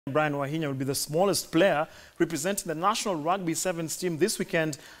Brian Wahinya will be the smallest player representing the national rugby sevens team this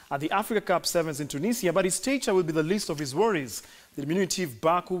weekend at the Africa Cup Sevens in Tunisia, but his stature will be the least of his worries. The diminutive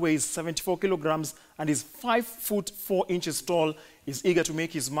back, who weighs 74 kilograms and is 5 foot 4 inches tall, is eager to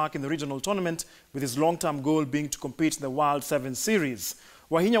make his mark in the regional tournament, with his long-term goal being to compete in the World Sevens Series.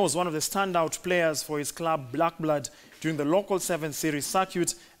 Wahinya was one of the standout players for his club Black Blood during the local Sevens Series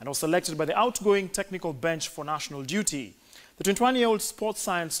circuit and was selected by the outgoing technical bench for national duty. The 21-year-old sports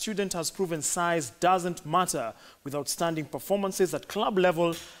science student has proven size doesn't matter with outstanding performances at club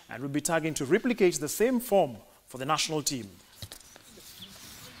level and will be targeting to replicate the same form for the national team.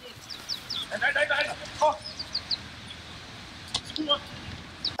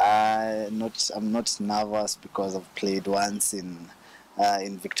 I'm not nervous because I've played once in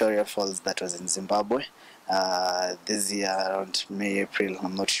Victoria Falls, that was in Zimbabwe. This year around May, April,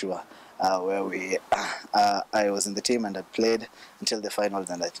 I'm not sure, where I was in the team and I played until the finals,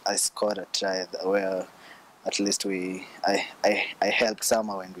 and I scored a try where at least I helped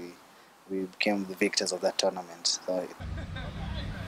somehow and we became the victors of that tournament. So